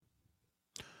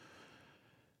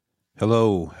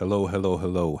Hello, hello, hello,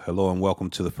 hello, hello, and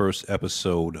welcome to the first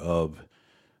episode of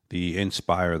the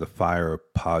Inspire the Fire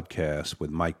podcast with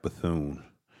Mike Bethune,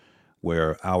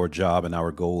 where our job and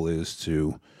our goal is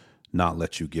to not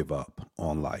let you give up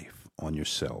on life, on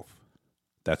yourself.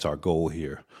 That's our goal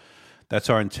here. That's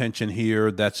our intention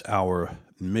here. That's our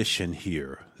mission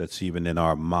here. That's even in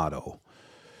our motto.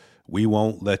 We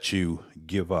won't let you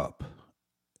give up.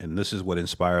 And this is what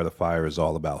Inspire the Fire is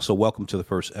all about. So, welcome to the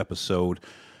first episode.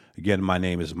 Again, my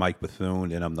name is Mike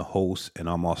Bethune, and I'm the host, and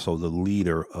I'm also the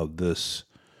leader of this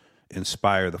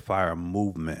Inspire the Fire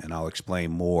movement. And I'll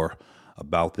explain more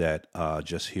about that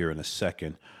just here in a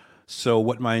second. So,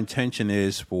 what my intention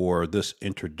is for this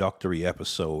introductory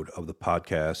episode of the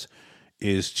podcast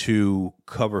is to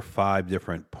cover five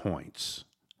different points.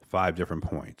 Five different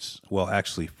points. Well,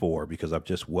 actually, four, because I've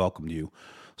just welcomed you.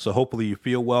 So, hopefully, you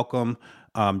feel welcome.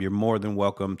 You're more than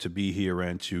welcome to be here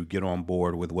and to get on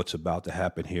board with what's about to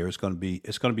happen here. It's going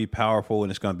to be powerful,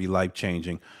 and it's going to be life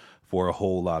changing for a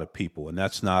whole lot of people. And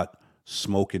that's not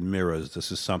smoke and mirrors.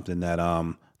 This is something that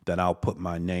I'll put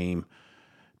my name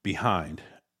behind.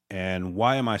 And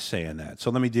why am I saying that? So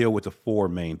let me deal with the four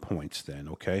main points then.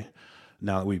 Okay,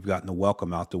 now that we've gotten the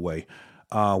welcome out the way,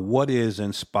 what is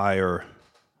Inspire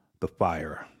the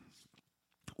Fire?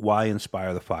 Why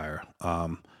Inspire the Fire?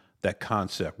 That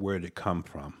concept, where did it come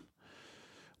from?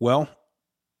 Well,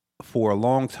 for a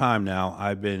long time now,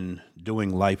 I've been doing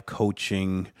life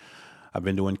coaching. I've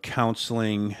been doing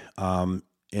counseling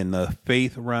in the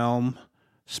faith realm,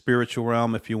 spiritual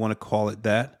realm, if you want to call it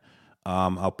that.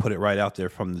 I'll put it right out there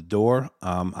from the door.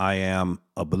 I am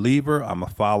a believer. I'm a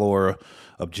follower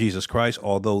of Jesus Christ,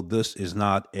 although this is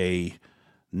not a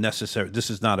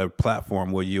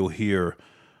platform where you'll hear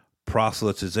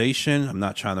proselytization. I'm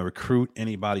not trying to recruit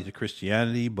anybody to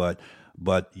Christianity, but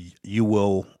you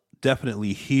will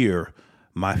definitely hear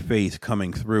my faith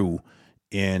coming through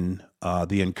in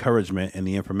the encouragement and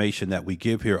the information that we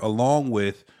give here, along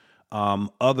with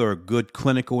other good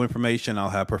clinical information. I'll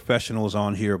have professionals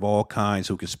on here of all kinds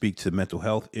who can speak to mental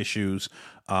health issues,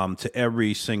 to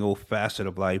every single facet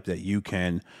of life that you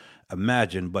can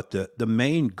imagine. But the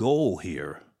main goal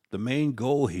here,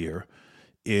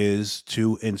 is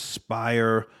to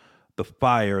inspire the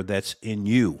fire that's in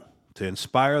you, to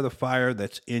inspire the fire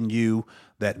that's in you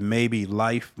that maybe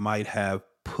life might have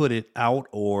put it out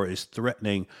or is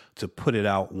threatening to put it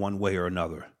out one way or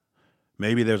another.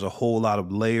 Maybe there's a whole lot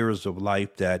of layers of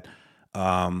life that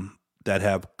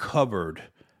have covered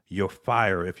your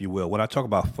fire, if you will. When I talk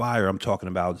about fire, I'm talking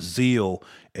about zeal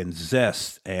and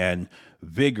zest and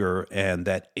vigor and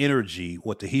that energy,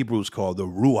 what the Hebrews call the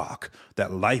ruach,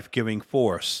 that life-giving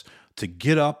force to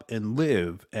get up and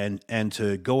live and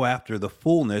to go after the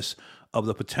fullness of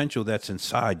the potential that's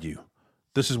inside you.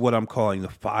 This is what I'm calling the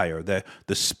fire, that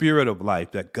the spirit of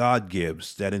life that God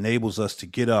gives that enables us to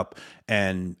get up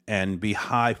and be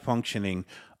high functioning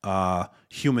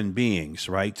human beings,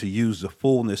 right? To use the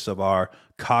fullness of our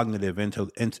cognitive and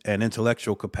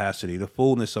intellectual capacity, the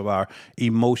fullness of our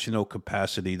emotional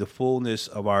capacity, the fullness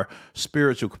of our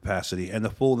spiritual capacity, and the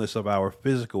fullness of our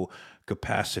physical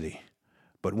capacity.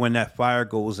 But when that fire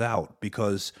goes out,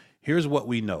 because here's what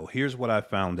we know, here's what I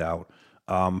found out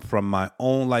from my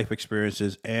own life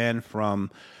experiences and from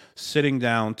sitting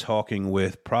down talking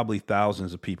with probably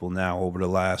thousands of people now over the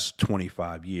last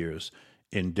 25 years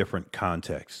in different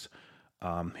contexts.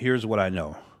 Here's what I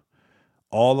know.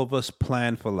 All of us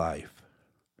plan for life,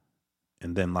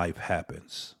 and then life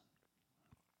happens.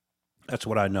 That's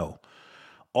what I know.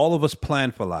 All of us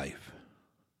plan for life.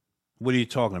 What are you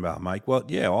talking about, Mike? Well,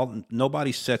 yeah,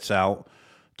 nobody sets out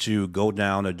to go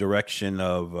down a direction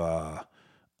of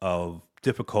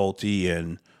difficulty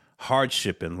and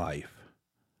hardship in life.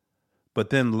 But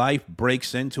then life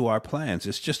breaks into our plans.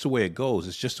 It's just the way it goes.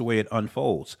 It's just the way it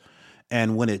unfolds.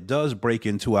 And when it does break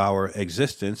into our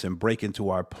existence and break into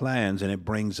our plans, and it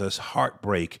brings us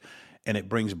heartbreak, and it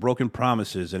brings broken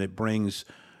promises, and it brings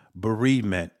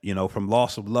bereavement, from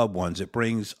loss of loved ones, it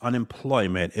brings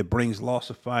unemployment, it brings loss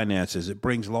of finances, it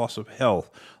brings loss of health,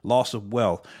 loss of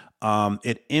wealth.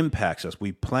 It impacts us.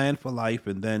 We plan for life,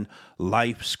 and then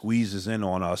life squeezes in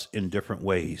on us in different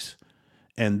ways.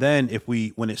 And then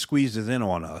when it squeezes in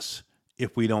on us,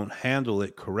 if we don't handle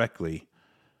it correctly,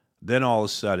 then all of a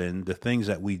sudden, the things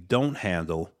that we don't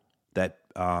handle, that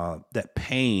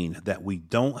pain that we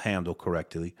don't handle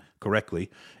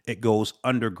correctly, it goes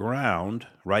underground,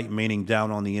 right? Meaning down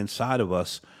on the inside of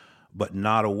us, but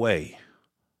not away.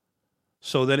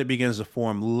 So then it begins to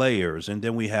form layers, and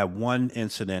then we have one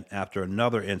incident after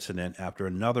another incident after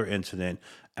another incident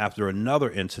after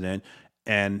another incident,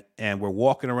 and we're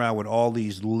walking around with all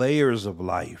these layers of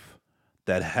life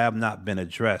that have not been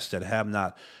addressed, that have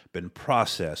not been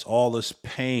processed, all this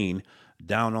pain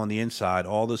down on the inside,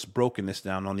 all this brokenness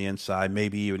down on the inside,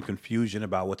 maybe even confusion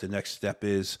about what the next step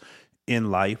is in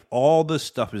life. All this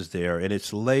stuff is there, and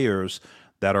it's layers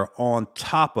that are on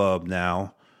top of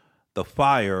now the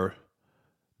fire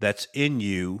that's in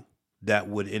you that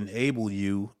would enable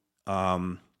you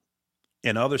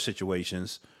in other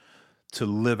situations to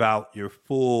live out your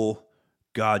full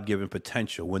God-given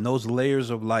potential. When those layers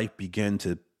of life begin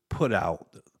to put out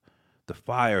the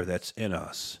fire that's in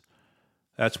us,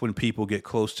 that's when people get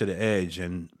close to the edge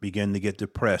and begin to get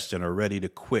depressed and are ready to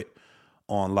quit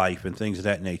on life and things of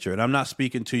that nature. And I'm not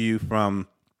speaking to you from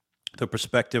the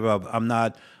perspective of I'm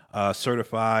not a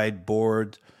certified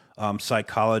board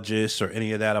psychologist or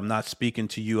any of that. I'm not speaking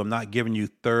to you. I'm not giving you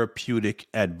therapeutic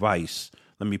advice.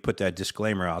 Let me put that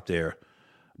disclaimer out there.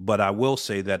 But I will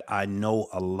say that I know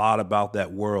a lot about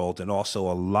that world and also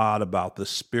a lot about the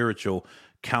spiritual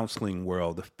counseling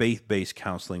world, the faith-based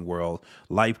counseling world,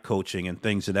 life coaching and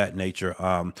things of that nature.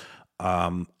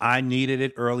 I needed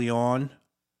it early on.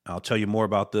 I'll tell you more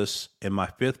about this in my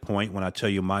fifth point when I tell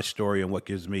you my story and what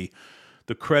gives me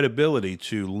the credibility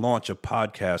to launch a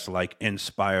podcast like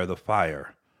Inspire the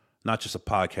Fire. Not just a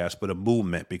podcast, but a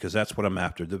movement, because that's what I'm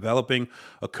after. Developing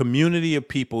a community of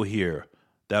people here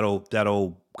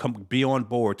that'll come be on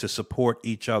board to support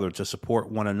each other, to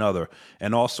support one another,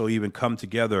 and also even come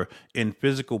together in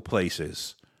physical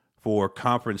places for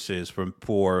conferences,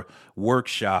 for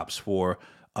workshops, for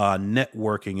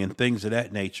networking and things of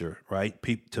that nature, right?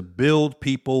 To build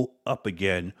people up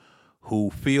again who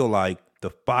feel like the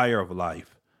fire of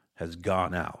life has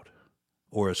gone out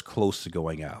or is close to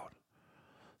going out.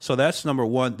 So that's number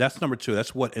one. That's number two.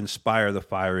 That's what Inspire the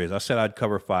Fire is. I said I'd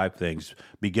cover 5 things,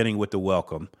 beginning with the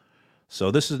welcome.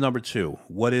 So this is number 2.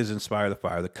 What is Inspire the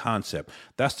Fire? The concept.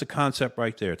 That's the concept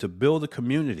right there, to build a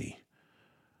community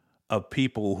of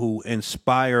people who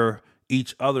inspire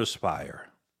each other's fire.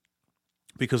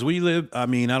 Because we live, I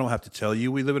don't have to tell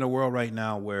you, we live in a world right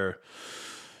now where,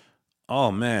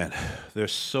 oh man,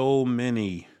 there's so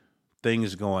many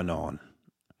things going on.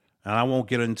 And I won't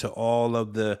get into all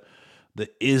of the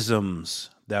isms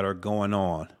that are going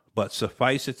on, but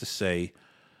suffice it to say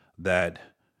that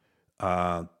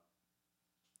the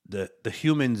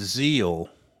human zeal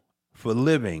for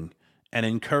living and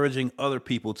encouraging other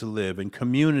people to live in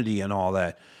community and all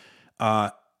that,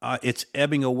 it's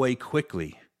ebbing away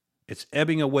quickly. It's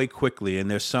ebbing away quickly, and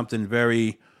there's something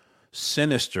very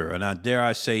sinister, and I dare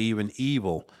I say even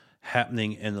evil,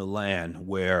 happening in the land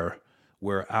where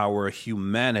our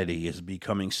humanity is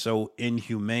becoming so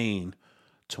inhumane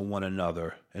to one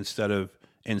another. Instead of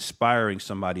inspiring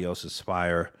somebody else's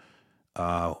fire,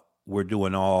 we're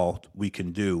doing all we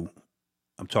can do.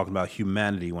 I'm talking about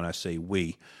humanity when I say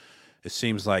we. It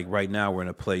seems like right now we're in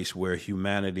a place where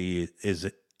humanity's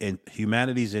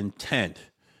intent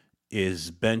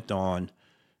is bent on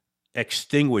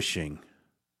extinguishing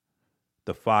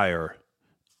the fire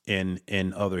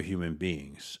in other human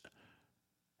beings.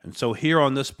 And so here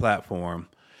on this platform,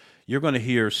 you're going to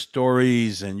hear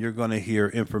stories and you're going to hear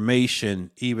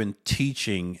information, even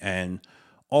teaching and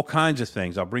all kinds of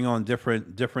things. I'll bring on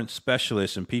different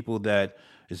specialists and people that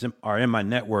are in my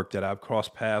network that I've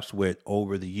crossed paths with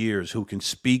over the years who can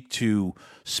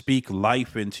speak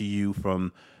life into you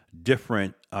from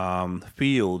different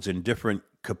fields and different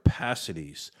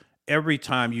capacities. Every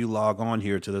time you log on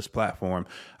here to this platform,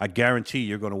 I guarantee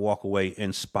you're going to walk away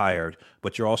inspired,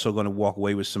 but you're also going to walk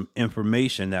away with some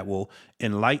information that will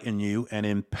enlighten you and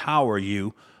empower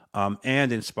you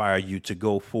and inspire you to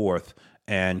go forth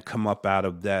and come up out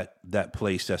of that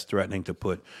place that's threatening to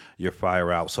put your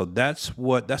fire out. So that's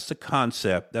the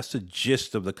concept. That's the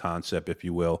gist of the concept, if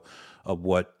you will, of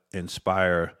what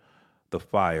Inspire the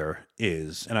Fire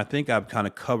is. And I think I've kind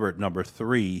of covered number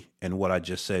 3 in what I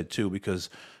just said too, because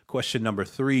question number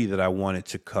 3 that I wanted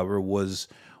to cover was,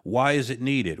 why is it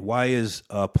needed? Why is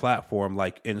a platform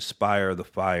like Inspire the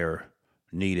Fire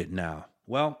needed now?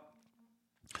 Well,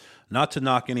 not to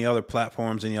knock any other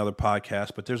platforms, any other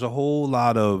podcasts, but there's a whole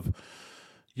lot of,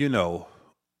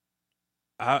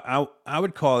 I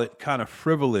would call it kind of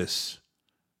frivolous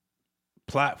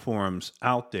platforms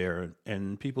out there,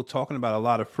 and people talking about a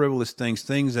lot of frivolous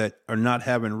things that are not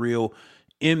having real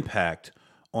impact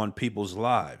on people's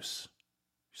lives.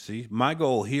 See, my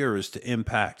goal here is to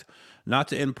impact, not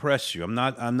to impress you.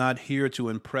 I'm not here to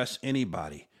impress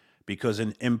anybody, because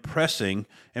in impressing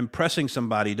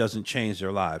somebody doesn't change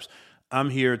their lives. I'm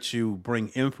here to bring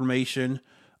information.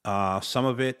 Some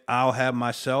of it I'll have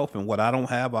myself, and what I don't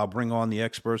have, I'll bring on the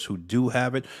experts who do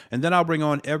have it, and then I'll bring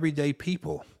on everyday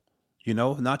people.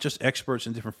 not just experts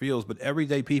in different fields, but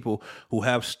everyday people who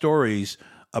have stories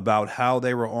about how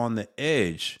they were on the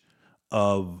edge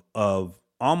of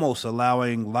almost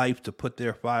allowing life to put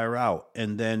their fire out,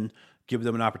 and then give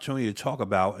them an opportunity to talk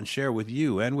about and share with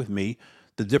you and with me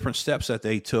the different steps that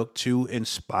they took to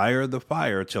inspire the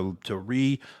fire, to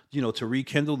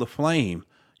rekindle the flame,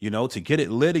 to get it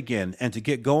lit again and to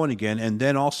get going again, and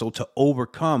then also to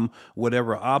overcome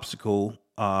whatever obstacle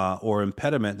or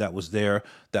impediment that was there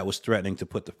that was threatening to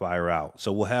put the fire out.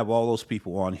 So we'll have all those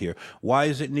people on here. Why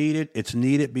is it needed? It's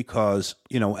needed because,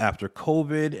 after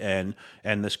COVID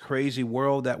and this crazy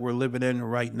world that we're living in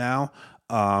right now,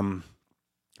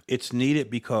 it's needed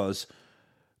because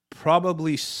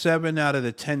probably 7 out of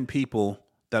the 10 people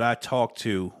that I talk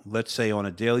to, let's say on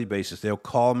a daily basis, they'll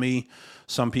call me.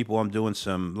 Some people I'm doing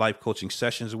some life coaching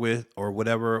sessions with or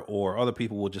whatever, or other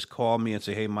people will just call me and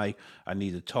say, hey, Mike, I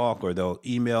need to talk, or they'll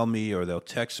email me, or they'll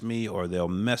text me, or they'll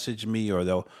message me, or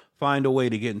they'll find a way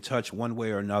to get in touch one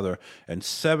way or another. And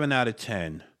 7 out of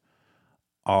 10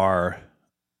 are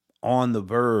on the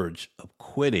verge of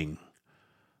quitting,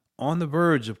 on the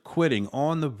verge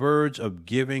of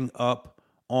giving up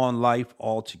on life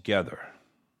altogether,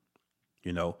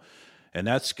 and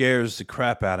that scares the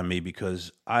crap out of me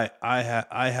because I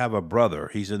have a brother.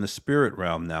 He's in the spirit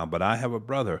realm now, but I have a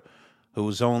brother who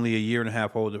was only a year and a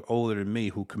half older than me,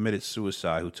 who committed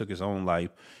suicide, who took his own life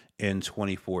in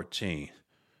 2014.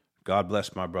 God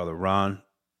bless my brother, Ron,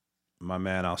 my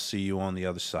man. I'll see you on the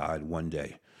other side one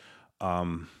day.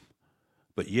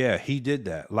 But yeah, he did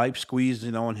that. Life squeezed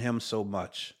in on him so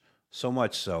much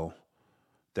so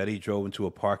that he drove into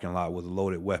a parking lot with a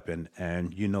loaded weapon,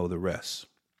 and you know the rest.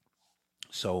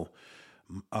 So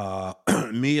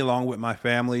me, along with my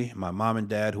family, my mom and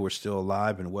dad, who are still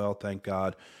alive and well, thank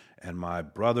God, and my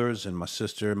brothers and my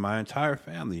sister, my entire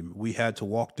family, we had to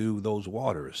walk through those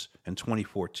waters in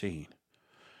 2014.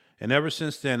 And ever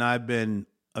since then, I've been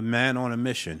a man on a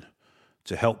mission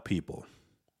to help people.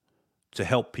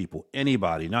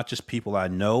 Anybody, not just people I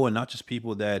know and not just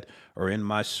people that are in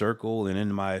my circle and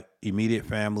in my immediate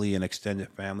family and extended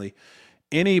family.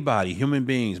 Anybody, human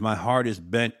beings, my heart is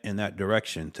bent in that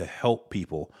direction to help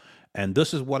people. And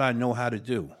this is what I know how to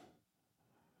do.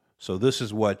 So this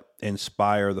is what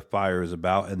Inspire the Fire is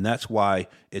about. And that's why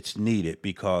it's needed,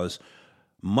 because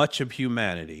much of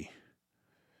humanity,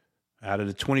 out of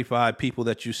the 25 people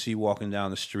that you see walking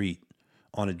down the street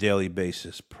on a daily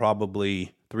basis,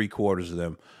 probably 3/4 of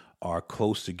them are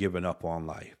close to giving up on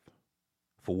life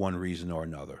for one reason or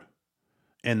another.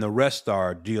 And the rest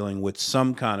are dealing with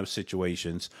some kind of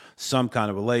situations, some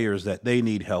kind of layers that they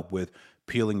need help with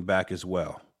peeling back as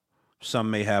well.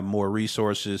 Some may have more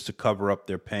resources to cover up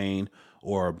their pain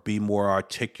or be more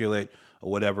articulate or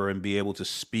whatever, and be able to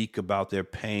speak about their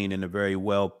pain in a very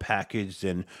well packaged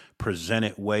and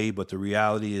presented way. But the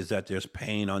reality is that there's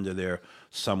pain under there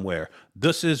somewhere.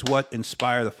 This is what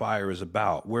Inspire the Fire is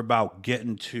about. We're about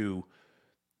getting to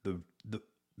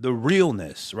the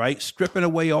realness, right? Stripping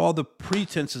away all the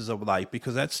pretenses of life,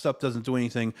 because that stuff doesn't do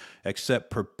anything except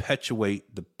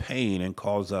perpetuate the pain and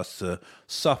cause us to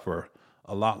suffer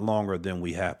a lot longer than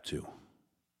we have to.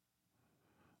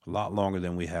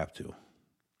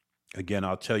 Again,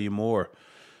 I'll tell you more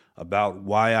about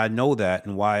why I know that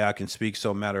and why I can speak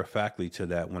so matter-of-factly to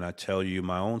that when I tell you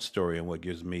my own story and what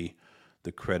gives me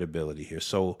the credibility here.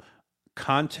 So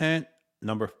content,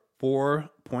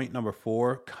 point number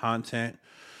 4, content.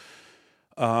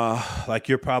 Like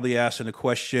you're probably asking the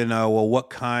question, well, what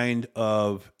kind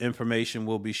of information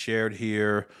will be shared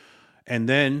here? And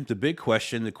then the big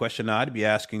question, the question I'd be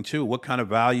asking too, what kind of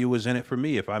value is in it for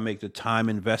me if I make the time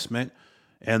investment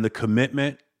and the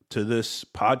commitment to this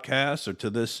podcast or to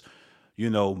this,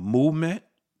 movement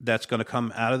that's going to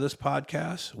come out of this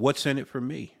podcast? What's in it for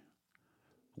me?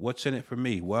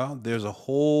 Well, there's a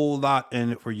whole lot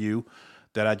in it for you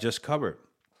that I just covered.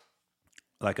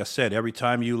 Like I said, every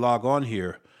time you log on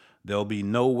here, there'll be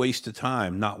no waste of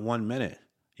time, not 1 minute.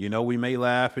 We may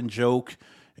laugh and joke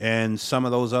and some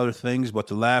of those other things, but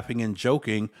the laughing and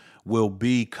joking will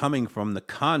be coming from the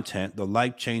content, the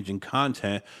life-changing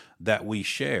content that we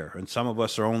share. And some of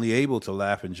us are only able to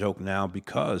laugh and joke now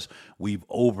because we've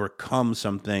overcome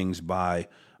some things by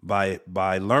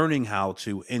learning how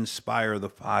to inspire the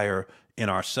fire in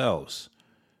ourselves.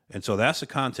 And so that's the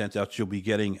content that you'll be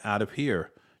getting out of here.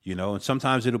 And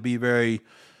sometimes it'll be very,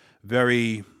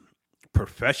 very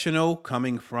professional,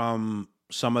 coming from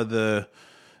some of the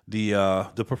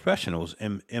professionals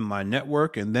in my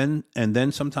network, and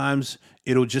then sometimes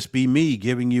it'll just be me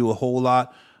giving you a whole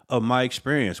lot of my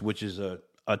experience, which is a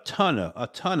ton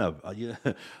of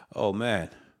oh man.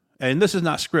 And this is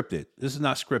not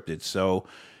scripted. So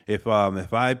If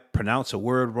I pronounce a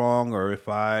word wrong, or if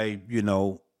I,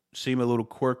 seem a little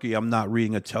quirky, I'm not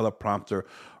reading a teleprompter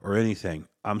or anything.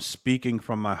 I'm speaking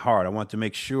from my heart. I want to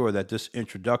make sure that this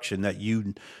introduction, that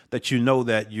you know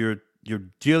that you're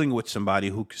dealing with somebody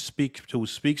who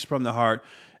speaks from the heart,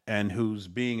 and who's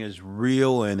being as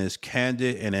real and as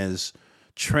candid and as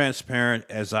transparent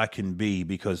as I can be,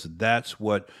 because that's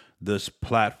what this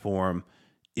platform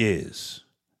is.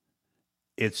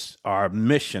 It's our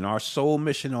mission, our sole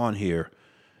mission on here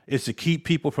is to keep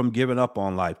people from giving up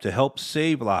on life, to help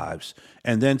save lives,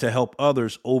 and then to help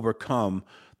others overcome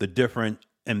the different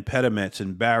impediments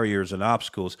and barriers and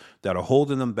obstacles that are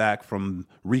holding them back from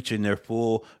reaching their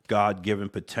full God-given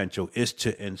potential. Is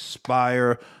to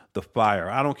inspire the fire.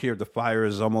 I don't care if the fire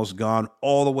is almost gone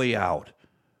all the way out.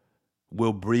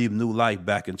 We'll breathe new life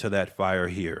back into that fire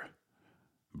here.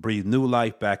 Breathe new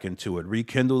life back into it.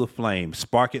 Rekindle the flame.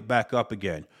 Spark it back up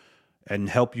again, and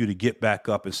help you to get back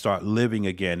up and start living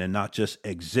again, and not just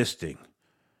existing,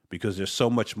 because there's so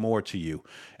much more to you.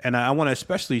 And I want to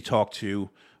especially talk to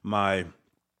my.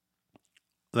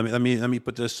 Let me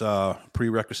put this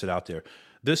prerequisite out there.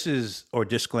 This is, or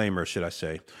disclaimer, should I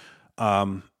say?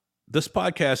 This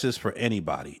podcast is for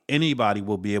anybody. Anybody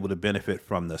will be able to benefit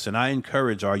from this. And I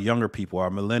encourage our younger people, our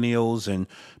millennials and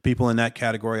people in that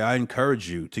category, I encourage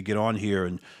you to get on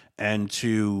here and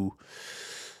to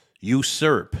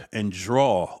usurp and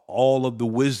draw all of the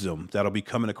wisdom that'll be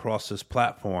coming across this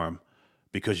platform,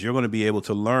 because you're going to be able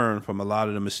to learn from a lot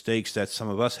of the mistakes that some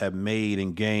of us have made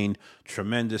and gained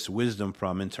tremendous wisdom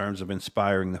from in terms of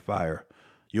inspiring the fire.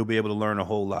 You'll be able to learn a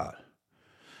whole lot.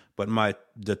 But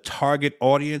the target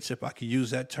audience, if I could use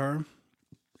that term,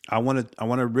 I want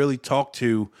to really talk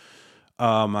to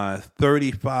my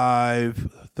 35,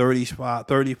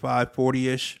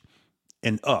 40-ish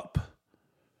and up.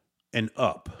 And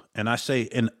I say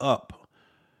and up.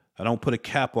 I don't put a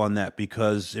cap on that,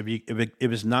 because if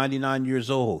it's 99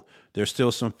 years old, there's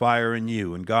still some fire in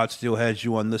you, and God still has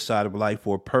you on this side of life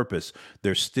for a purpose.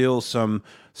 There's still some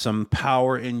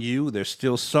power in you. There's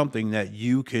still something that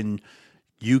you can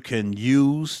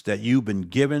use, that you've been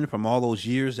given from all those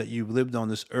years that you've lived on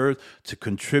this earth, to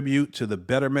contribute to the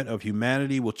betterment of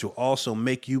humanity, which will also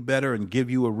make you better and give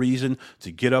you a reason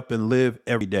to get up and live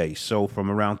every day. So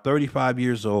from around 35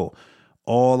 years old,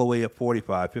 all the way up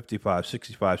 45, 55,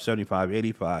 65, 75,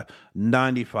 85,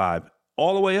 95,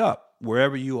 all the way up,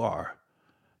 wherever you are.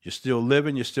 You're still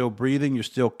living, you're still breathing, you're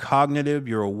still cognitive,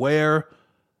 you're aware,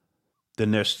 then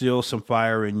there's still some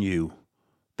fire in you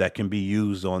that can be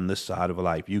used on this side of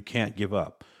life. You can't give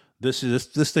up. This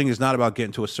thing is not about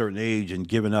getting to a certain age and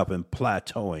giving up and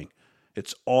plateauing.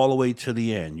 It's all the way to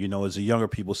the end. As the younger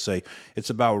people say,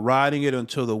 it's about riding it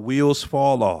until the wheels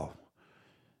fall off.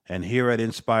 And here at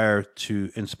Inspire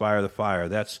to Inspire the Fire,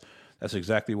 that's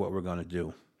exactly what we're going to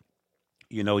do.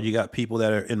 You got people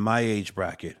that are in my age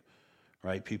bracket,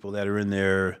 right? People that are in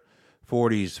their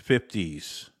 40s,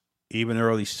 50s, even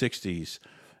early 60s.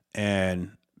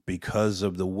 And because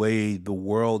of the way the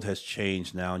world has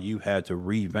changed now, you had to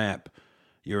revamp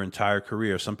your entire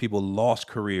career. Some people lost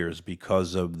careers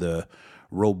because of the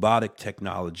robotic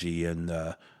technology and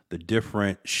the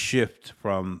different shift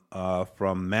from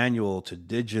manual to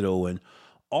digital and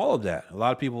all of that. A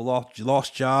lot of people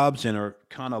lost jobs and are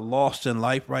kind of lost in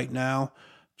life right now,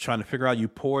 trying to figure out. You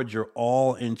poured your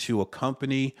all into a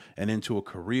company and into a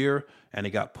career, and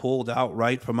it got pulled out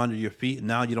right from under your feet, and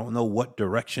now you don't know what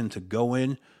direction to go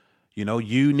in.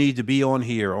 You need to be on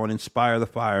here on Inspire the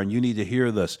Fire, and you need to hear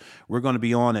this. We're going to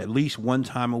be on at least one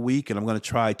time a week, and I'm going to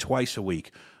try twice a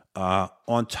week,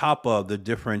 on top of the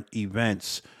different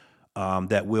events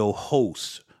that we'll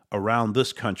host around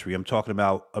this country. I'm talking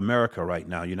about America right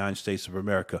now, United States of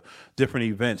America, different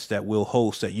events that we'll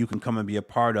host that you can come and be a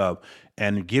part of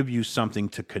and give you something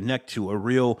to connect to, a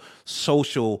real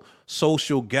social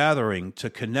gathering to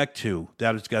connect to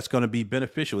that's going to be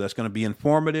beneficial, that's going to be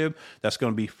informative, that's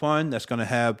going to be fun, that's going to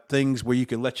have things where you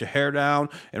can let your hair down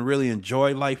and really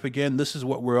enjoy life again. This is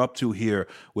what we're up to here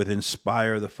with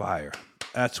Inspire the Fire.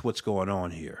 That's what's going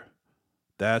on here.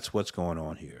 That's what's going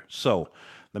on here. So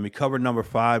let me cover number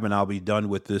 5, and I'll be done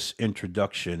with this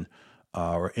introduction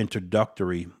or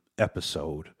introductory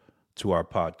episode to our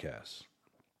podcast.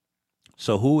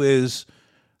 So who is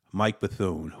Mike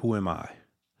Bethune? Who am I?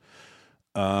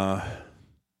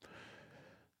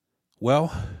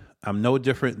 Well, I'm no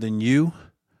different than you,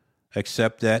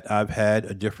 except that I've had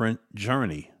a different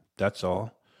journey. That's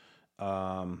all.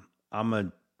 I'm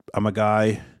a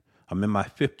guy. I'm in my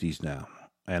 50s now,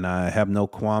 and I have no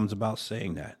qualms about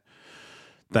saying that.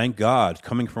 Thank God,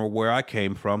 coming from where I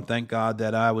came from, thank God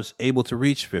that I was able to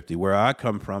reach 50. Where I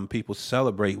come from, people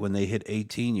celebrate when they hit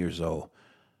 18 years old.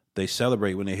 they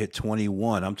celebrate when they hit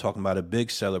 21. I'm talking about a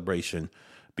big celebration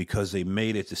because they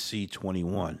made it to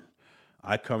C21.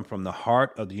 I come from the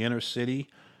heart of the inner city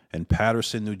in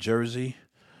Patterson, New Jersey.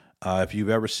 If you've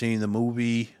ever seen the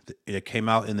movie, it came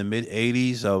out in the mid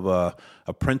 '80s of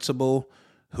a principal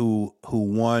who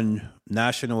won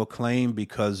national acclaim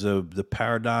because of the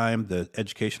paradigm, the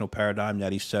educational paradigm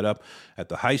that he set up at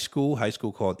the high school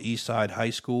called Eastside High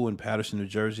School in Patterson, New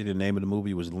Jersey. The name of the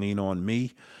movie was Lean on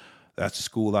Me. That's the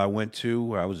school I went to,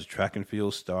 where I was a track and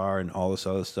field star and all this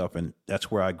other stuff, and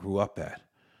that's where I grew up at.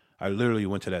 I literally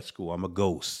went to that school. I'm a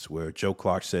ghost, where Joe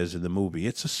Clark says in the movie,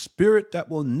 "It's a spirit that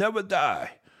will never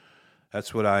die."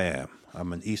 That's what I am.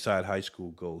 I'm an Eastside High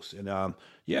School ghost. And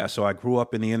yeah, so I grew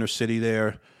up in the inner city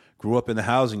there, grew up in the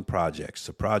housing projects.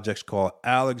 The project's called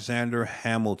Alexander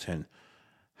Hamilton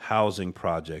Housing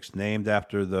Projects, named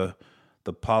after the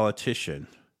politician,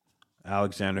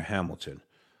 Alexander Hamilton.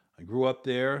 I grew up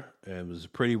there. It was a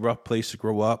pretty rough place to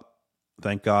grow up.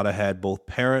 Thank God I had both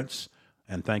parents,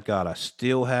 and thank God I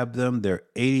still have them. They're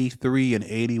 83 and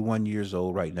 81 years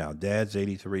old right now. Dad's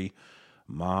 83.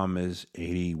 Mom is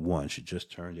 81. She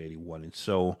just turned 81. And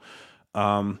so,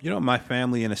 my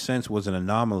family, in a sense, was an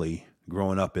anomaly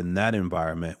growing up in that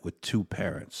environment with two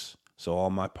parents. So all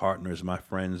my partners, my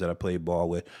friends that I played ball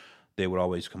with, they would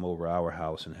always come over our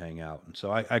house and hang out. And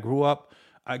so I grew up.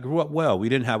 I grew up well. We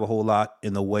didn't have a whole lot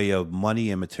in the way of money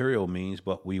and material means,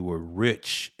 but we were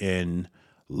rich in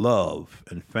love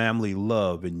and family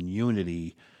love and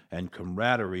unity and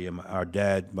camaraderie. And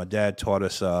my dad taught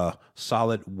us a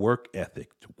solid work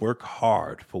ethic, to work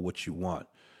hard for what you want.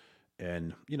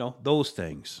 And, those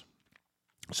things.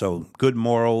 So good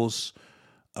morals,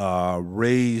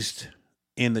 raised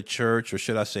in the church, or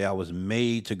should I say I was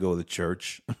made to go to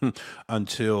church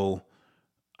until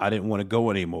I didn't want to go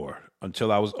anymore,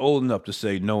 until I was old enough to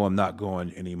say, no, I'm not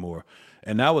going anymore.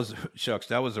 And that was, shucks,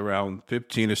 that was around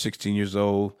 15 or 16 years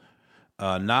old.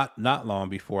 Not long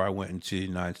before I went into the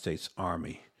United States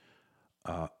Army.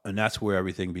 And that's where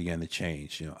everything began to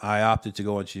change. I opted to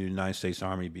go into the United States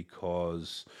Army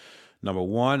because, number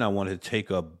one, I wanted to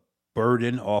take a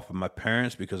burden off of my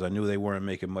parents because I knew they weren't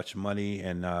making much money.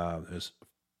 And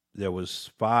there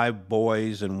was 5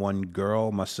 boys and 1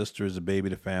 girl. My sister is the baby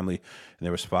of the family, and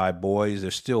there was 5 boys.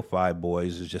 There's still 5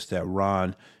 boys. It's just that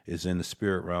Ron is in the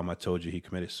spirit realm. I told you he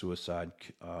committed suicide,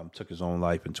 took his own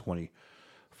life in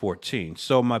 2014.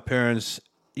 So my parents,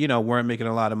 weren't making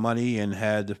a lot of money and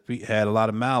had a lot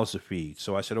of mouths to feed.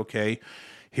 So I said, okay,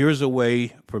 here's a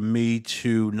way for me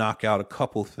to knock out a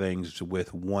couple things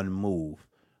with one move.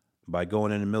 By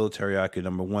going in the military, I could,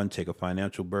 number one, take a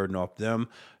financial burden off them.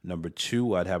 Number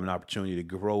two, I'd have an opportunity to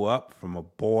grow up from a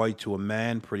boy to a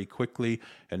man pretty quickly.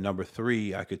 And number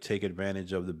three, I could take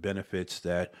advantage of the benefits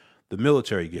that the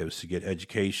military gives to get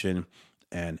education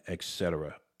and et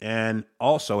cetera. And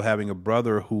also having a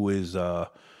brother who is a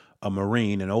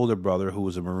Marine, an older brother who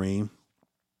was a Marine,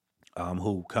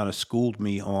 who kind of schooled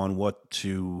me on what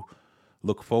to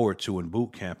look forward to in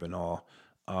boot camp and all.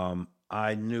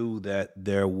 I knew that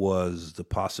there was the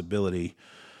possibility.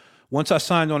 Once I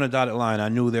signed on a dotted line, I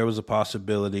knew there was a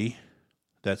possibility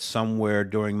that somewhere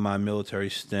during my military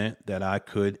stint that I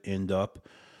could end up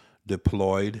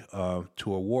deployed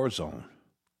to a war zone.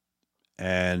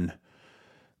 And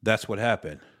that's what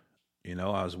happened.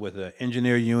 I was with an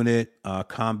engineer unit,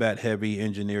 combat heavy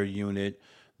engineer unit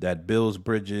that builds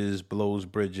bridges, blows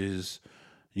bridges,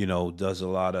 does a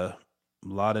lot of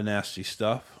nasty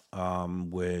stuff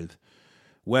with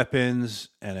weapons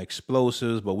and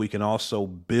explosives, but we can also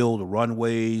build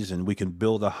runways and we can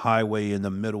build a highway in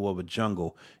the middle of a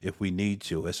jungle if we need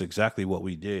to. It's exactly what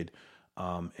we did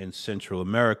in Central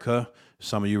America.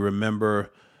 Some of you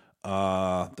remember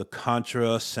the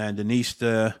Contra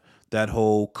Sandinista, that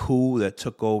whole coup that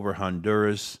took over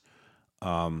Honduras.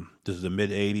 This is the mid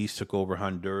 80s, took over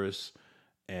Honduras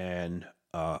and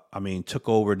took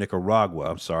over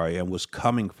Nicaragua, and was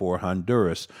coming for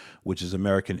Honduras, which is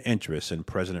American interest. And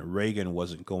President Reagan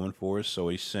wasn't going for it, so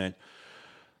he sent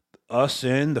us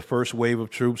in, the first wave of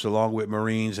troops, along with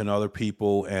Marines and other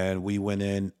people, and we went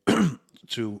in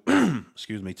to,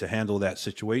 to handle that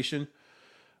situation.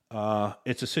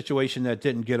 It's a situation that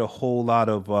didn't get a whole lot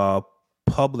of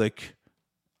public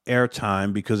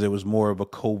airtime because it was more of a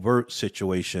covert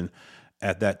situation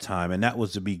at that time. And that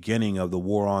was the beginning of the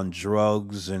war on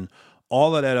drugs and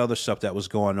all of that other stuff that was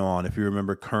going on. If you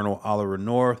remember Colonel Oliver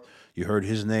North, you heard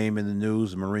his name in the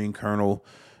news, the Marine Colonel,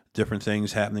 different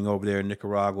things happening over there in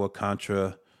Nicaragua,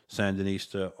 Contra,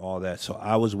 Sandinista, all that. So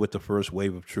I was with the first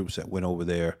wave of troops that went over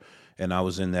there, and I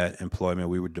was in that employment.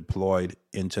 We were deployed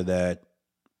into that.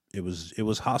 It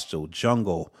was hostile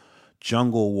jungle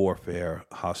jungle warfare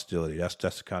hostility. That's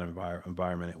the kind of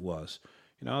environment it was.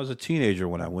 I was a teenager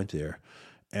when I went there,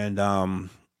 and I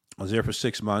was there for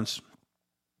 6 months.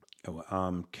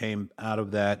 Came out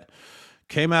of that.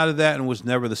 Came out of that and was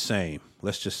never the same.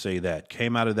 Let's just say that.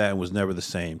 Came out of that and was never the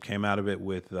same. Came out of it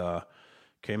with a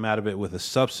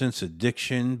substance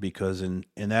addiction because in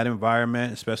that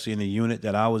environment, especially in the unit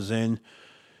that I was in,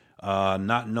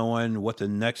 not knowing what the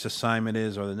next assignment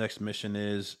is or the next mission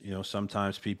is,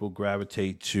 sometimes people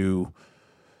gravitate to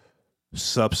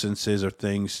substances or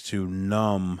things to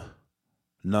numb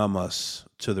us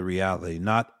to the reality.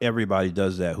 Not everybody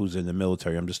does that who's in the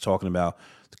military. I'm just talking about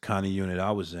the kind of unit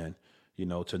I was in,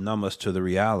 to numb us to the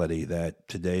reality that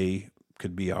today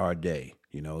could be our day,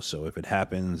 so if it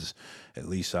happens, at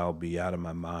least I'll be out of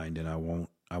my mind and I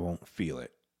won't feel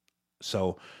it.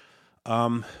 So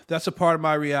that's a part of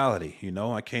my reality.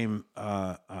 I came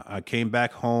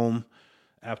back home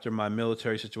after my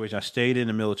military situation. I stayed in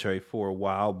the military for a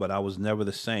while, but I was never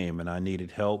the same, and I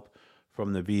needed help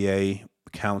from the VA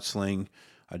counseling.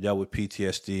 I dealt with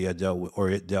PTSD.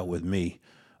 It dealt with me,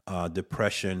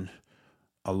 depression,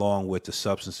 along with the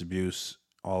substance abuse,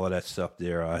 all of that stuff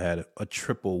there. I had a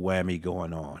triple whammy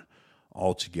going on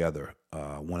altogether.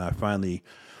 When I finally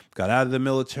got out of the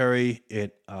military,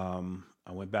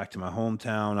 I went back to my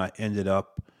hometown. I ended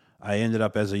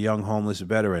up as a young homeless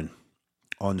veteran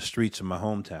on the streets of my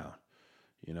hometown,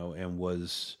 and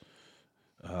was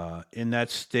in that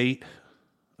state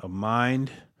of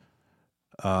mind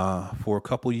for a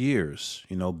couple years,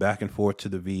 back and forth to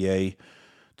the VA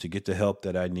to get the help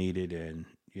that I needed, and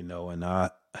I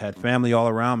had family all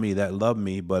around me that loved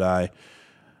me, but I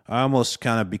almost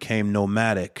kind of became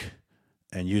nomadic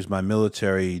and used my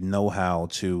military know-how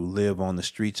to live on the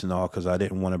streets and all because I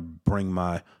didn't want to bring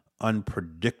my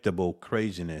unpredictable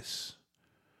craziness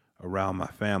around my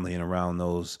family and around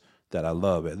those that I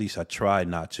love. At least I tried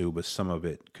not to, but some of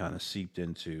it kind of seeped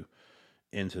into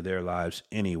their lives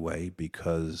anyway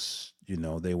because,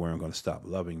 they weren't going to stop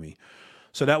loving me.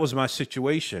 So that was my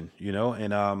situation,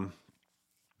 and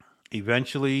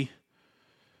eventually,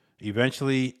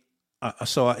 I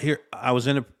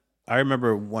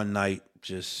remember one night,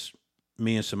 just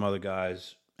me and some other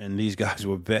guys, and these guys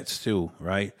were vets too,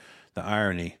 right? The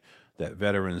irony that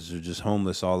veterans are just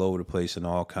homeless all over the place and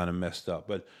all kind of messed up.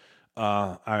 But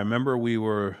I remember we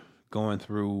were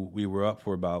up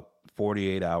for about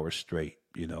 48 hours straight,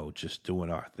 just doing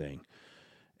our thing.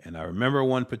 And I remember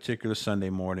one particular Sunday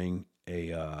morning,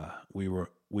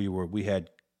 we had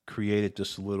created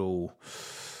this little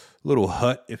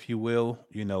hut, if you will,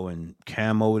 and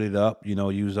camoed it up,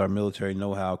 used our military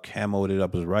know-how, camoed it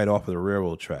up. It was right off of the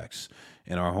railroad tracks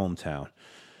in our hometown.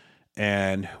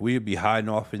 And we'd be hiding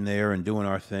off in there and doing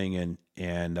our thing,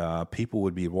 and people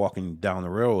would be walking down the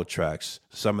railroad tracks.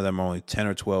 Some of them are only 10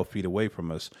 or 12 feet away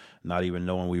from us, not even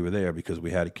knowing we were there because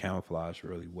we had it camouflaged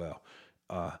really well.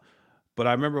 But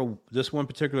I remember this one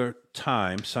particular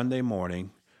time, Sunday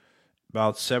morning,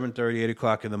 about 7:30, 8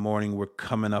 o'clock in the morning, we're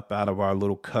coming up out of our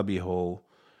little cubby hole,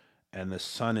 and the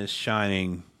sun is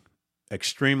shining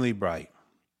extremely bright.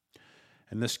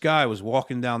 And this guy was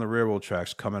walking down the railroad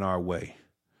tracks coming our way.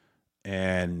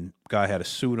 And guy had a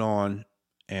suit on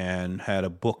and had a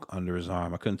book under his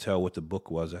arm. I couldn't tell what the book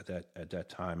was at that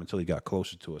time until he got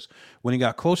closer to us. When he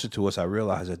got closer to us, I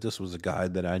realized that this was a guy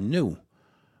that I knew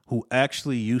who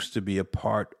actually used to be a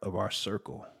part of our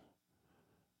circle.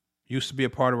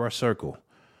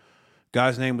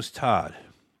 Guy's name was Todd.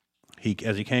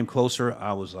 As he came closer,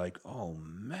 I was like, oh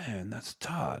man, that's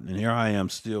Todd. And here I am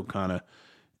still kind of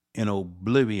in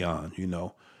oblivion,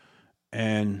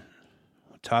 And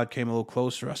when Todd came a little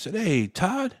closer, I said, hey,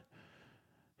 Todd.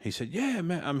 He said, yeah,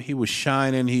 man. He was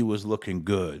shining. He was looking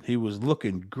good. He was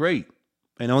looking great.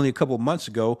 And only a couple of months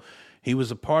ago, he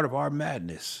was a part of our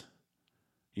madness.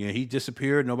 He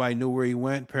disappeared. Nobody knew where he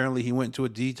went. Apparently, he went to a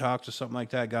detox or something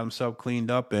like that. Got himself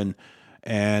cleaned up and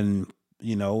found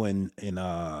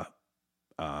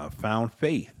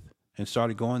faith and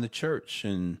started going to church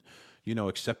and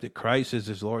accepted Christ as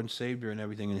his Lord and Savior and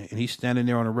everything. And he's standing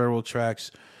there on the railroad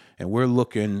tracks, and we're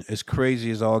looking as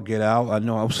crazy as all get out. I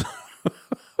know I was.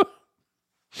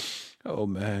 Oh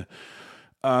man.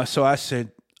 So I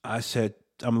said.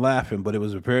 I'm laughing, but it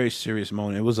was a very serious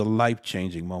moment. It was a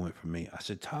life-changing moment for me. I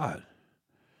said, Todd,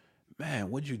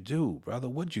 man, what'd you do, brother?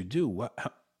 What'd you do?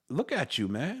 Look at you,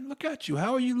 man. Look at you.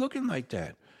 How are you looking like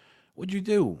that? What'd you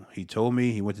do? He told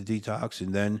me he went to detox,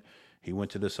 and then he went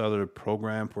to this other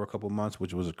program for a couple of months,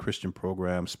 which was a Christian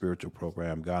program, spiritual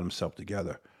program, got himself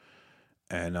together.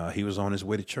 And he was on his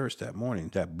way to church that morning.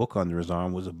 That book under his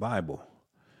arm was a Bible.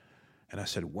 And I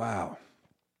said, wow.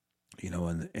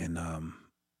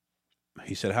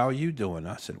 He said, "How are you doing?"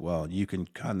 I said, "Well, you can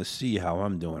kind of see how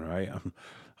I'm doing, right?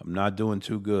 I'm not doing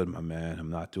too good, my man. I'm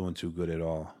not doing too good at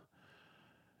all."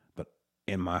 But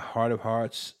in my heart of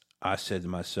hearts, I said to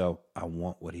myself, "I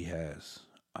want what he has.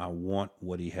 I want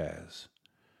what he has."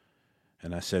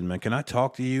 And I said, "Man, can I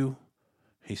talk to you?"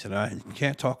 He said, "I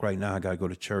can't talk right now. I got to go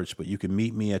to church, but you can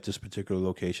meet me at this particular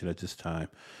location at this time."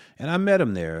 And I met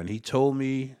him there, and he told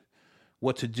me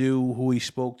what to do, who he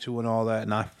spoke to, and all that.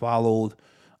 And I followed.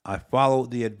 I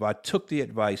followed the advice. I took the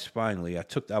advice. Finally, I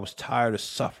was tired of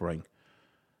suffering,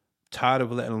 tired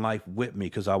of letting life whip me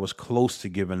because I was close to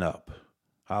giving up.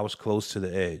 I was close to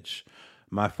the edge.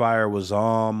 My fire was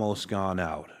almost gone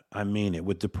out. I mean it.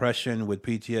 With depression, with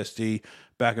PTSD,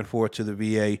 back and forth to the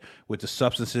VA, with the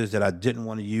substances that I didn't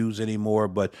want to use anymore,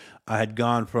 but I had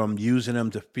gone from using them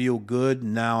to feel good.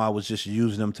 Now I was just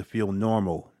using them to feel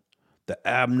normal. The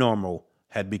abnormal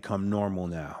had become normal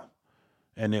now.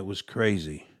 And it was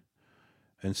crazy.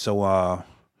 And so, oh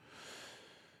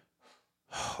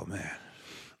man,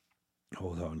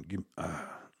 hold on.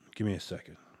 Give me a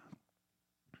second.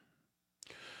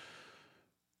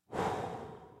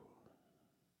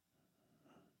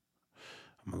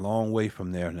 I'm a long way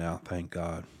from there now, thank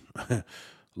God.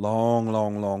 Long,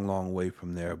 long, long, long way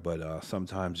from there. But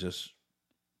sometimes just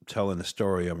telling the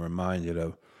story, I'm reminded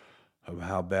of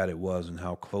how bad it was and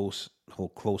how close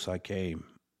I came,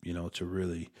 to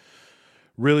really,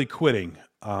 really quitting.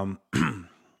 But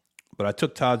I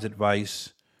took Todd's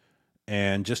advice,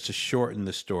 and just to shorten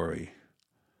the story,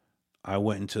 I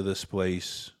went into this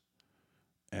place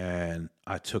and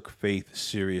I took faith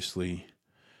seriously.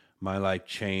 My life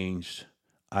changed.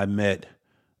 I met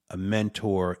a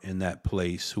mentor in that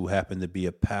place who happened to be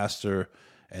a pastor,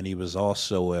 and he was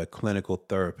also a clinical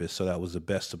therapist. So that was the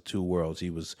best of two worlds. He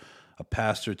was a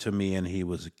pastor to me, and he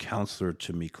was a counselor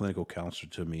to me, clinical counselor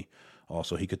to me.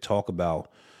 Also, he could talk about,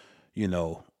 you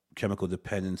know, chemical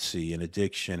dependency and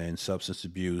addiction and substance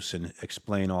abuse and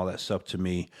explain all that stuff to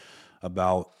me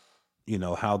about,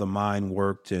 how the mind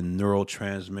worked and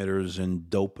neurotransmitters and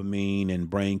dopamine and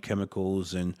brain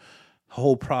chemicals and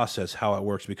whole process, how it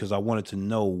works, because I wanted to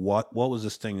know what was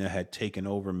this thing that had taken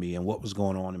over me and what was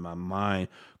going on in my mind,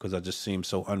 because I just seemed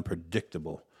so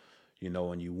unpredictable,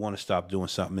 and you want to stop doing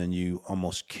something and you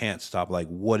almost can't stop. Like,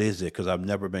 what is it? Because I've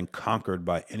never been conquered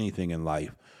by anything in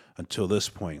life until this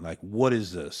point. Like, what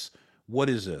is this? What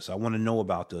is this? I want to know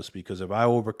about this, because if I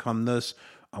overcome this,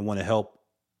 I want to help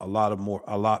a lot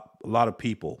of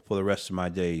people for the rest of my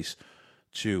days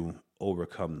to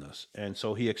overcome this. And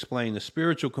so he explained the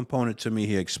spiritual component to me.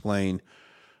 He explained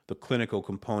the clinical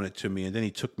component to me. And then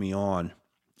he took me on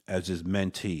as his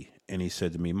mentee. And he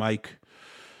said to me, "Mike,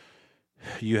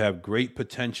 you have great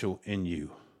potential in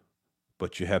you,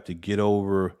 but you have to get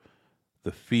over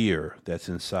the fear that's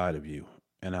inside of you."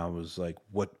 And I was like,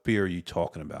 "What fear are you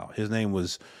talking about?" His name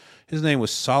was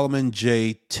Solomon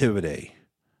J. Tivade.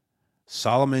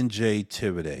 Solomon J.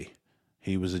 Tivade.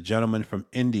 He was a gentleman from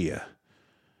India.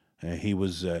 And he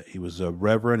was a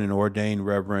reverend, an ordained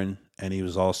reverend, and he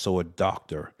was also a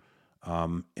doctor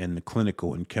in the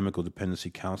clinical and chemical dependency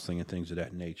counseling and things of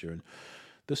that nature. And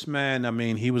this man, I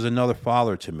mean, he was another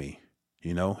father to me.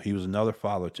 He was another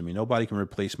father to me. Nobody can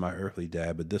replace my earthly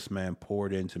dad, but this man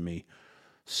poured into me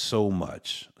so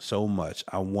much, so much.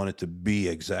 I wanted to be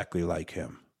exactly like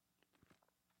him.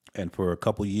 And for a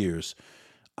couple years,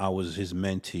 I was his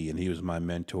mentee, and he was my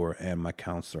mentor and my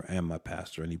counselor and my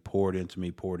pastor. And he poured into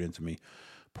me, poured into me,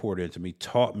 poured into me,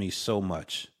 taught me so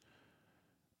much.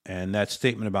 And that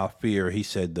statement about fear, he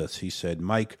said this. He said,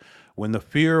 "Mike, when the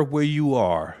fear of where you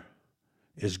are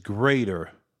is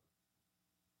greater,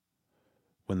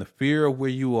 when the fear of where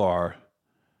you are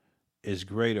is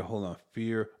greater," hold on,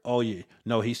 fear. Oh, yeah.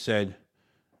 No, hold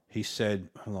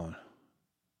on.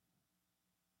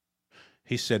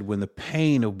 He said, "When the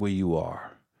pain of where you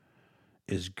are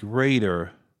is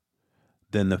greater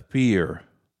than the fear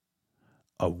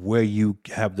of where you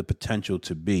have the potential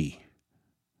to be,"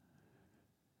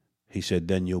 he said,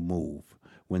 "then you'll move.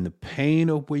 When the pain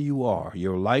of where you are,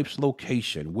 your life's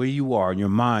location, where you are, in your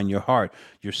mind, your heart,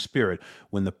 your spirit,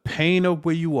 when the pain of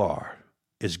where you are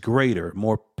is greater,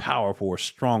 more powerful, or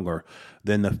stronger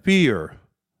than the fear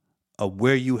of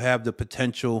where you have the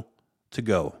potential to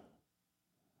go,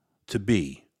 to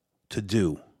be, to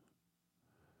do,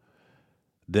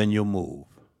 then you'll move.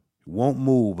 You won't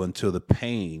move until the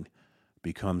pain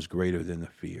becomes greater than the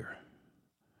fear."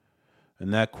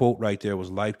 And that quote right there was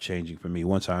life changing for me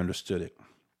once I understood it.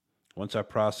 Once I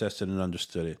processed it and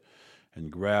understood it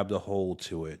and grabbed a hold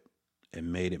to it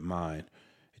and made it mine,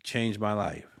 it changed my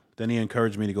life. Then he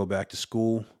encouraged me to go back to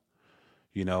school,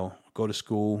 go to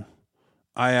school.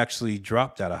 I actually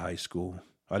dropped out of high school.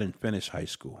 I didn't finish high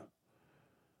school.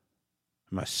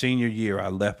 My senior year, I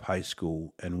left high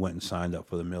school and went and signed up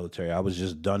for the military. I was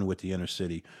just done with the inner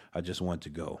city. I just wanted to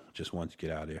go, just wanted to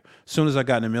get out of there. As soon as I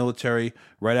got in the military,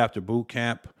 right after boot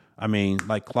camp, I mean,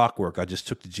 like clockwork, I just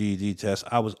took the GED test.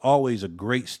 I was always a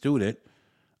great student.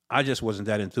 I just wasn't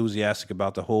that enthusiastic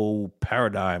about the whole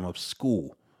paradigm of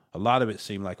school. A lot of it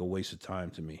seemed like a waste of time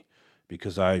to me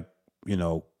because I,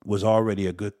 was already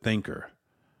a good thinker.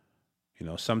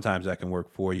 Sometimes that can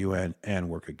work for you and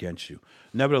work against you.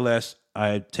 Nevertheless, I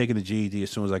had taken the GED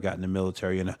as soon as I got in the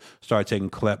military and I started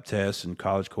taking CLEP tests and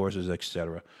college courses,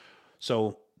 etc.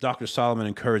 So Dr. Solomon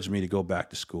encouraged me to go back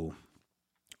to school.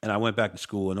 And I went back to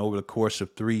school, and over the course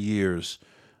of 3 years,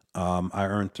 I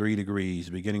earned 3 degrees,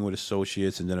 beginning with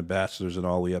associates and then a bachelor's and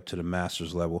all the way up to the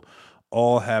master's level,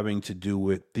 all having to do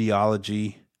with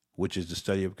theology, which is the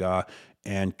study of God,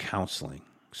 and counseling.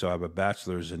 So I have a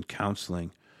bachelor's in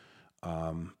counseling,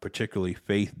 particularly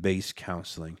faith-based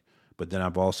counseling. But then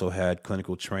I've also had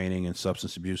clinical training in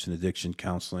substance abuse and addiction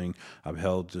counseling. I've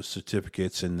held the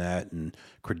certificates in that and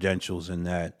credentials in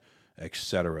that,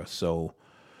 etc. So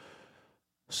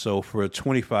for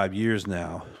 25 years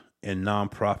now in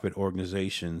nonprofit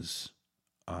organizations,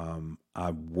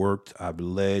 I've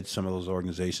led some of those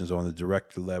organizations on the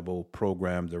director level,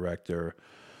 program director,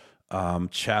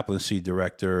 chaplaincy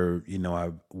director.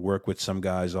 I've worked with some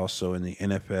guys also in the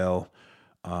NFL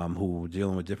who were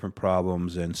dealing with different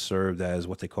problems and served as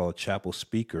what they call a chapel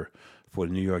speaker for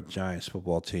the New York Giants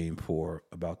football team for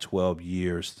about 12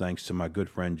 years, thanks to my good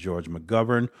friend George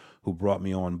McGovern, who brought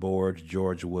me on board.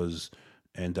 George was,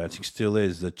 and I think still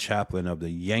is, the chaplain of the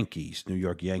Yankees, New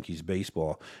York Yankees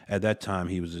baseball. At that time,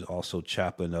 he was also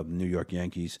chaplain of New York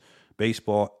Yankees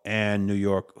baseball and New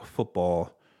York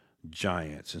football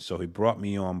Giants. And so he brought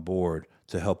me on board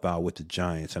to help out with the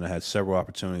Giants. And I had several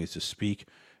opportunities to speak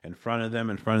in front of them,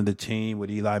 in front of the team with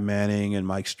Eli Manning and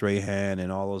Mike Strahan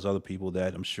and all those other people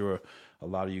that I'm sure a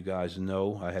lot of you guys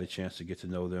know. I had a chance to get to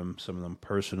know them, some of them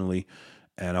personally,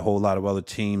 and a whole lot of other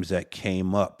teams that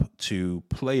came up to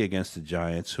play against the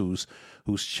Giants whose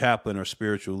chaplain or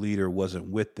spiritual leader wasn't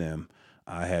with them.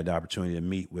 I had the opportunity to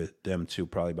meet with them too,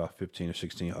 probably about 15 or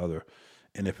 16 other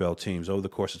NFL teams over the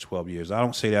course of 12 years. I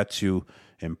don't say that to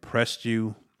impress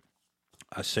you.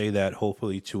 I say that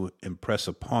hopefully to impress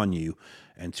upon you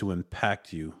and to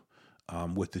impact you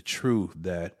with the truth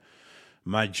that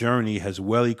my journey has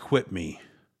well equipped me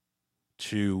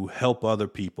to help other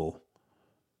people,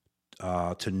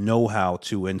 to know how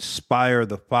to inspire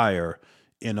the fire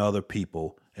in other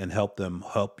people and help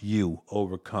you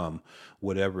overcome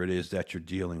whatever it is that you're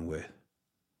dealing with.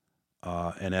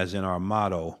 And as in our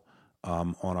motto,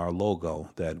 on our logo,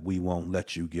 that we won't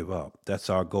let you give up. That's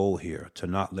our goal here, to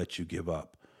not let you give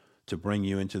up, to bring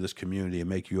you into this community and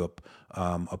make you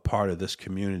a part of this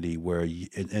community where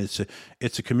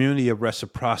it's a community of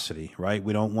reciprocity, right?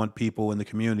 We don't want people in the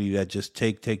community that just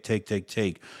take.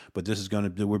 But this is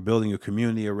we're building a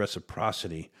community of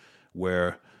reciprocity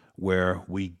where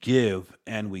we give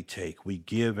and we take, we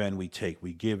give and we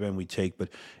take, but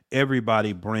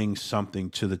everybody brings something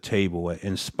to the table,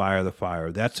 inspire the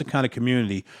fire. That's the kind of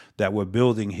community that we're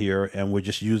building here, and we're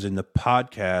just using the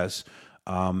podcast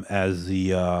as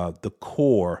the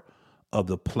core of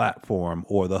the platform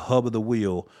or the hub of the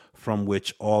wheel from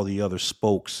which all the other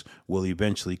spokes will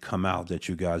eventually come out that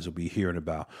you guys will be hearing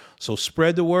about. So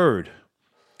spread the word.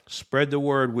 Spread the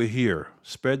word, we're here.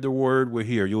 Spread the word, we're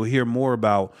here. You'll hear more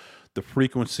about the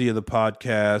frequency of the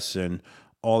podcast and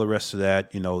all the rest of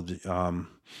that,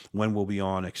 when we'll be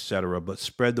on, etc. But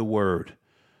spread the word.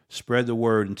 Spread the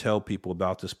word and tell people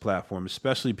about this platform,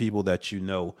 especially people that you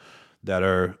know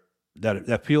that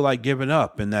feel like giving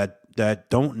up and that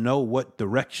don't know what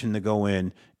direction to go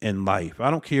in life. I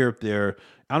don't care if they were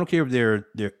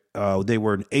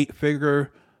an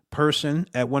 8-figure person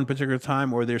at one particular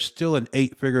time, or they're still an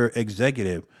 8-figure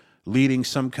executive leading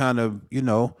some kind of,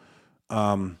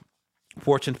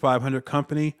 Fortune 500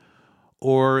 company,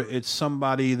 or it's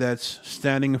somebody that's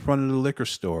standing in front of the liquor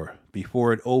store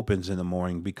before it opens in the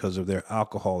morning because of their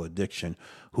alcohol addiction,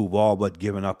 who've all but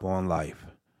given up on life,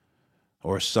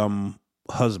 or some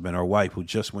husband or wife who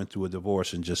just went through a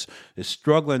divorce and just is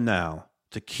struggling now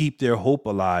to keep their hope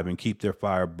alive and keep their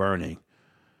fire burning.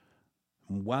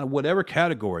 Whatever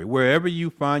category, wherever you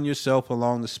find yourself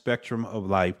along the spectrum of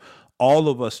life, all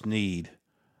of us need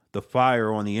the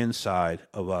fire on the inside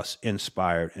of us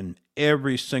inspired. And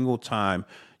every single time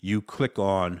you click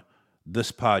on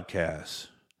this podcast,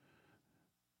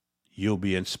 you'll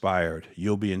be inspired,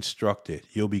 you'll be instructed,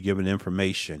 you'll be given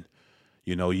information.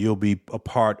 You'll be a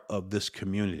part of this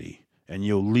community, and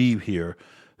you'll leave here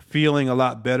feeling a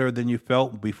lot better than you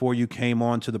felt before you came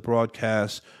on to the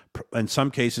broadcast. In some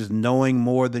cases, knowing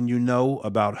more than you know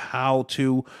about how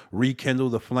to rekindle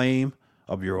the flame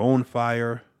of your own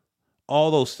fire,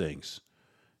 all those things.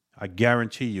 I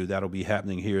guarantee you that'll be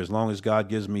happening here as long as God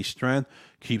gives me strength,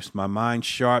 keeps my mind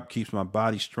sharp, keeps my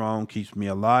body strong, keeps me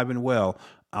alive and well.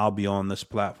 I'll be on this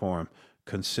platform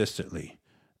consistently,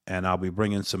 and I'll be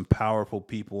bringing some powerful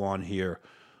people on here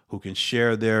who can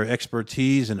share their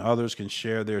expertise, and others can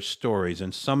share their stories.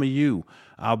 And some of you,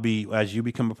 I'll be, as you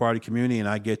become a part of the community and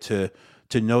I get to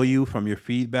know you from your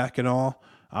feedback and all,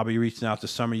 I'll be reaching out to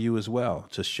some of you as well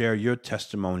to share your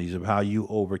testimonies of how you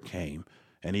overcame.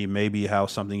 And maybe how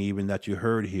something even that you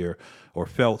heard here or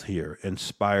felt here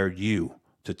inspired you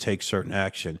to take certain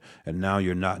action. And now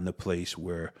you're not in the place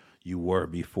where you were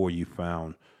before you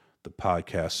found the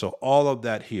podcast. So all of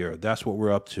that here, that's what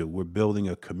we're up to. We're building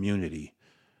a community,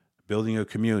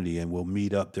 and we'll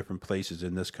meet up different places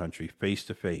in this country, face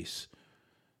to face.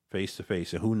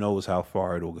 And who knows how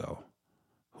far it'll go.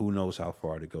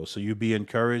 So you be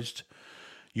encouraged,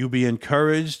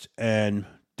 and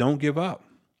don't give up.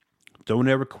 Don't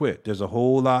ever quit. There's a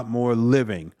whole lot more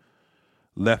living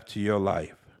left to your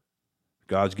life.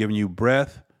 God's given you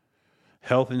breath,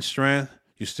 health, and strength.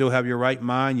 You still have your right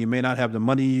mind. You may not have the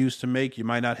money you used to make. You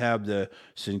might not have the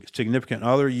significant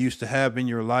other you used to have in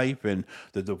your life. And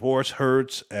the divorce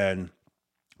hurts, and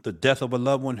the death of a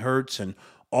loved one hurts, and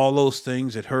all those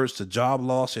things. It hurts. The job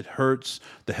loss, it hurts.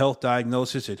 The health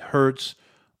diagnosis, it hurts.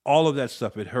 All of that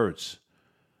stuff, it hurts.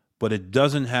 But it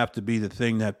doesn't have to be the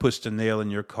thing that puts the nail in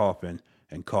your coffin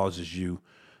and causes you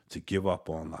to give up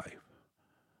on life.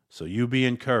 So you be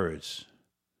encouraged.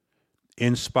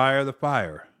 Inspire the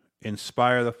fire.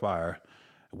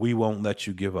 We won't let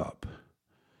you give up.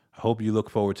 I hope you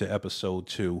look forward to episode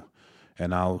 2,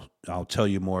 and I'll tell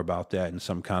you more about that in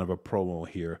some kind of a promo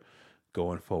here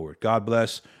going forward. God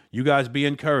bless. You guys be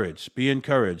encouraged.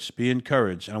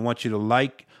 And I want you to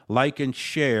like and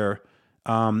share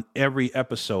every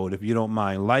episode, if you don't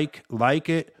mind. Like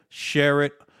it, share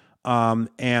it,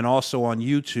 and also on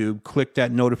YouTube, click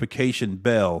that notification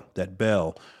bell,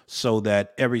 so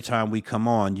that every time we come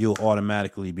on, you'll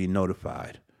automatically be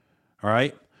notified. All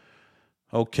right?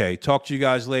 Okay, talk to you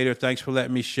guys later. Thanks for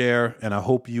letting me share, and I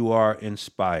hope you are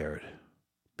inspired.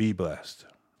 Be blessed.